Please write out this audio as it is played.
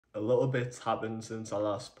little bit's happened since I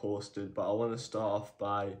last posted, but I want to start off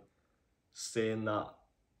by saying that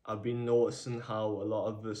I've been noticing how a lot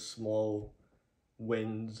of the small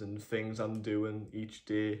wins and things I'm doing each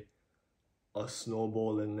day are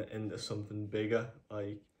snowballing into something bigger.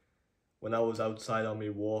 Like when I was outside on my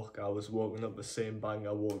walk, I was walking up the same bank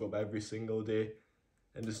I walk up every single day,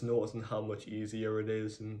 and just noticing how much easier it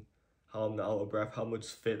is and how I'm not out of breath, how much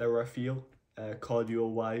fitter I feel, cardio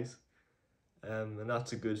wise. And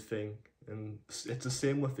that's a good thing. And it's the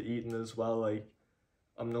same with the eating as well. Like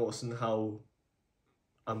I'm noticing how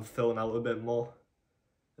I'm filling out a bit more,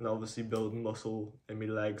 and obviously building muscle in my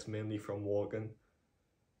legs mainly from walking.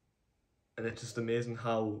 And it's just amazing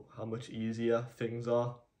how much easier things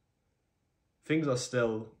are. Things are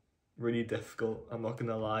still really difficult, I'm not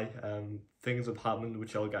gonna lie. Things have happened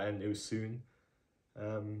which I'll get into soon.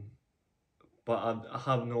 But I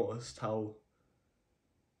have noticed how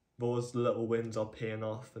those little wins are paying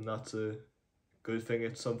off, and that's a good thing.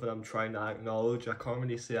 It's something I'm trying to acknowledge. I can't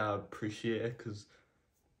really say I appreciate it because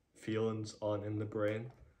feelings aren't in the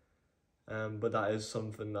brain. But that is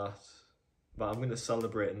something that I'm going to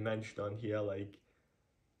celebrate and mention on here. Like,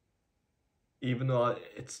 even though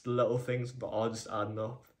it's the little things, but are just adding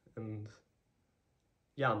up. And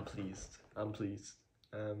yeah, I'm pleased.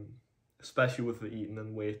 Especially with the eating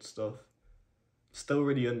and weight stuff. Still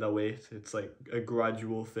really underweight. It's like a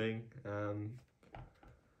gradual thing.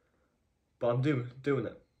 But I'm doing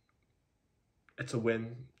it. It's a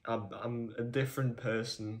win. I'm a different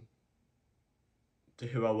person to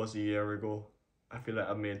who I was a year ago. I feel like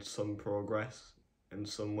I've made some progress in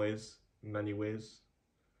some ways, in many ways.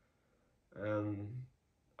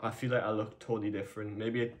 I feel like I look totally different.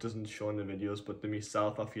 Maybe it doesn't show in the videos, but to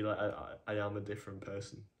myself, I feel like I am a different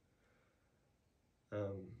person.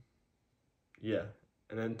 Yeah,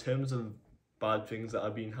 and in terms of bad things that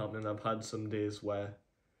have been happening, I've had some days where,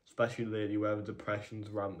 especially lately, where the depression's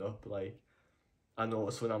ramped up. Like, I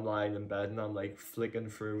notice when I'm lying in bed and I'm like flicking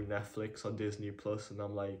through Netflix or Disney Plus, and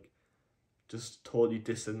I'm like just totally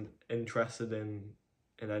disinterested in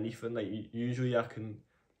anything. Like usually I can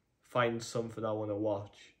find something I want to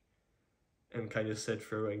watch and kind of sit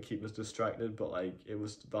through it and keep us distracted, but like it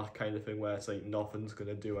was that kind of thing where it's like nothing's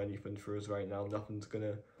gonna do anything for us right now, nothing's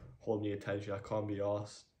gonna hold me attention, I can't be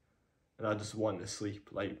arsed, and I just want to sleep.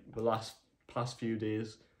 Like the past few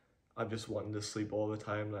days I've just wanted to sleep all the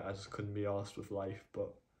time. Like I just couldn't be arsed with life,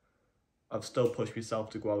 but I've still pushed myself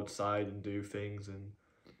to go outside and do things. And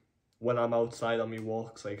when I'm outside on my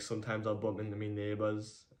walks, like sometimes I'll bump into my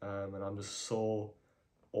neighbours, and I'm just so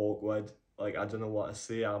awkward. Like I don't know what to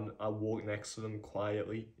say. I walk next to them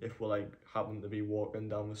quietly if we're like happen to be walking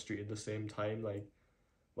down the street at the same time. Like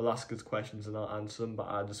we'll ask us questions and I'll answer them, but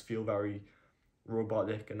I just feel very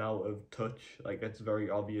robotic and out of touch. Like it's very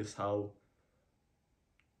obvious how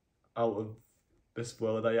out of this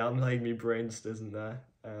world I am. Like my brain just isn't there.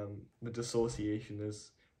 The dissociation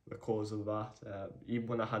is the cause of that. Even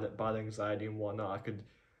when I had bad anxiety and whatnot, I could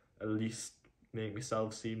at least make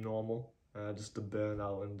myself seem normal. Just the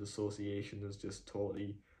burnout and dissociation has just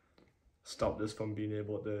totally stopped us from being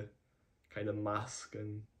able to kind of mask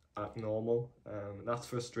and act normal. That's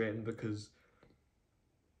frustrating because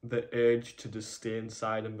the urge to just stay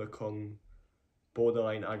inside and become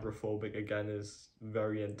borderline agoraphobic again is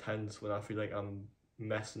very intense when I feel like I'm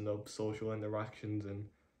messing up social interactions, and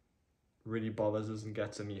really bothers us and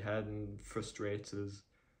gets in my head and frustrates us.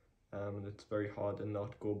 And it's very hard to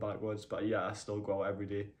not go backwards, but yeah, I still go out every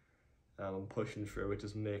day. I'm pushing through. It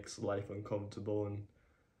just makes life uncomfortable, and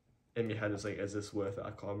in my head it's like, is this worth it?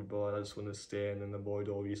 I can't be bothered. I just want to stay in and avoid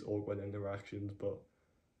all these awkward interactions, but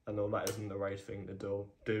I know that isn't the right thing to do.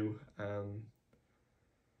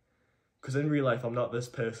 Because in real life I'm not this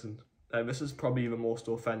person. Like this is probably the most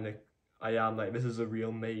authentic I am. Like this is a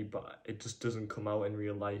real me, but it just doesn't come out in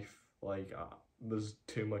real life. Like there's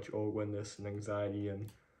too much awkwardness and anxiety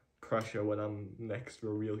and pressure when I'm next to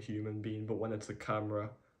a real human being, but when it's a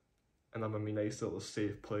camera and I'm in my nice little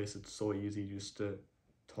safe place, it's so easy just to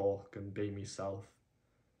talk and be myself.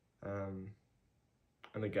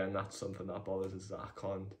 And again, that's something that bothers us, that I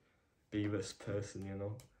can't be this person, you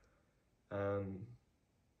know.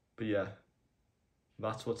 But yeah,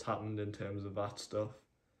 that's what's happened in terms of that stuff.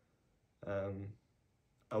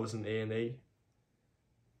 I was in A&E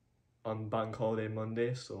on Bank Holiday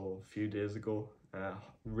Monday, so a few days ago.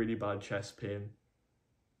 Really bad chest pain.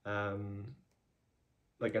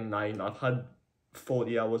 Like a 9. I've had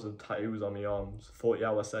 40 hours of tattoos on my arms,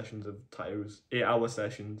 40-hour sessions of tattoos, 8-hour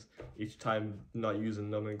sessions, each time not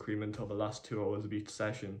using numbing cream until the last 2 hours of each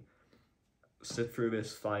session. Sit through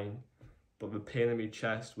this fine, but the pain in my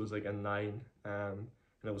chest was like a 9.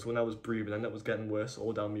 and it was when I was breathing and it was getting worse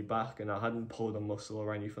all down my back, and I hadn't pulled a muscle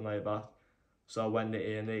or anything like that. So I went to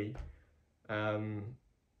A&E.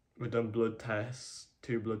 We done blood tests,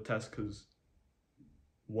 2 blood tests, because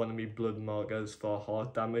one of my blood markers for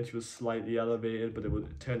heart damage was slightly elevated, but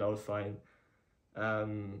it turned out fine.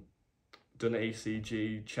 Done an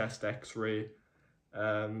ECG, chest X-ray,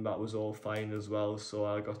 that was all fine as well, so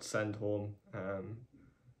I got sent home.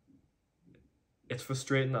 It's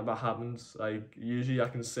frustrating that happens. Like, usually I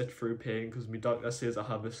can sit through pain because my doctor says I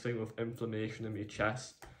have this thing with inflammation in my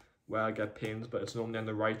chest where I get pains, but it's normally on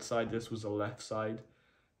the right side. This was the left side.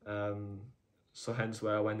 So hence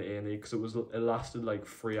why I went to A&E, because it lasted like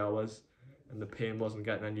 3 hours and the pain wasn't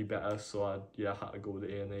getting any better, so I had to go to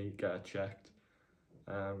A&E, get it checked.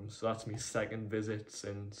 So that's my second visit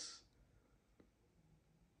since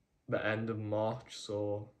the end of March,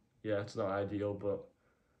 so yeah, it's not ideal, but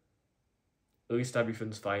at least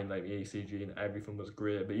everything's fine. Like, my ECG and everything was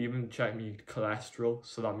great. But even check me cholesterol,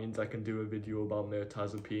 so that means I can do a video about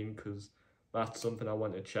mirtazapine, because that's something I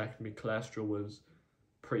want to check. My cholesterol was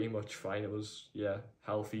pretty much fine. It was, yeah,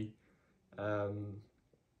 healthy. So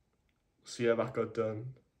yeah, that got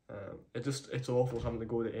done. It's awful having to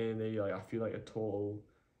go to A&E. Like, I feel like a total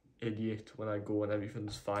idiot when I go and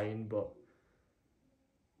everything's fine, but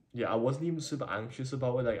yeah, I wasn't even super anxious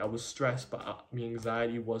about it. Like, I was stressed, but my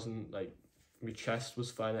anxiety wasn't, like, my chest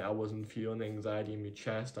was fine. I wasn't feeling anxiety in my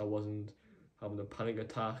chest. I wasn't having a panic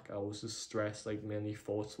attack. I was just stressed, like, mainly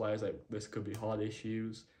thoughts wise, like this could be heart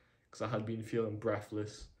issues, because I had been feeling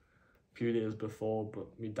breathless a few days before,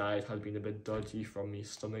 but my diet had been a bit dodgy from my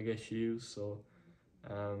stomach issues, so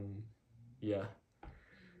yeah,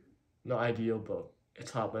 not ideal, but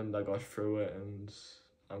it's happened. I got through it and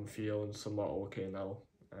I'm feeling somewhat okay now.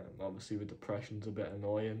 Obviously the depression's a bit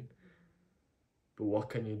annoying, but what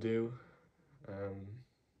can you do?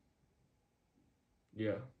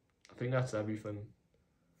 Yeah, I think that's everything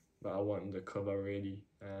that I wanted to cover, really.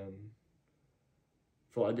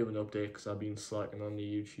 Thought I'd do an update because I've been slacking on the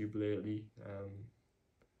YouTube lately.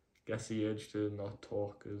 Guess the urge to not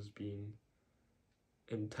talk has been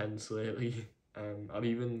intense lately. I've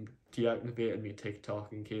even deactivated my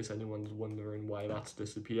TikTok in case anyone's wondering why that's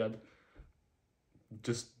disappeared.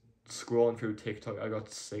 Just scrolling through TikTok, I got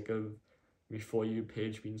sick of my For You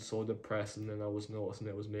page being so depressing, and I was noticing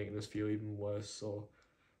it was making us feel even worse, so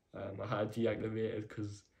I had deactivated,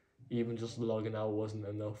 because even just logging out wasn't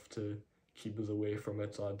enough to keep us away from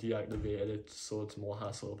it, so I deactivated it, so it's more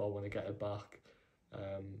hassle if I want to get it back.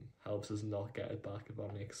 Helps us not get it back, if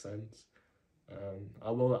that makes sense.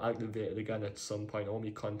 I will activate it again at some point. All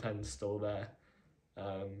my content's still there,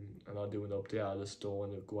 and I'll do an update. I just don't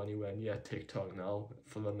want to go anywhere near TikTok now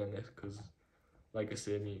for the minute, because like I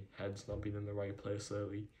say, my head's not been in the right place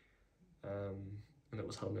lately, and it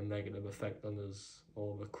was having a negative effect on us,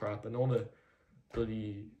 all the crap and all the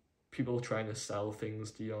bloody people trying to sell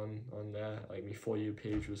things to you on there. Like, my For You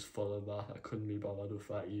page was full of that. I couldn't be bothered with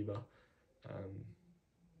that either.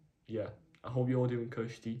 Yeah, I hope you're all doing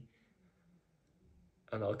cushy,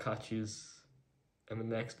 and I'll catch you in the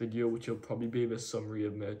next video, which will probably be the summary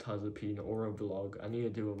of mirtazapine or a vlog. I need to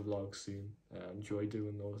do a vlog soon. I enjoy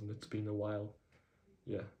doing those, and it's been a while.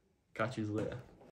 Yeah, catch you later.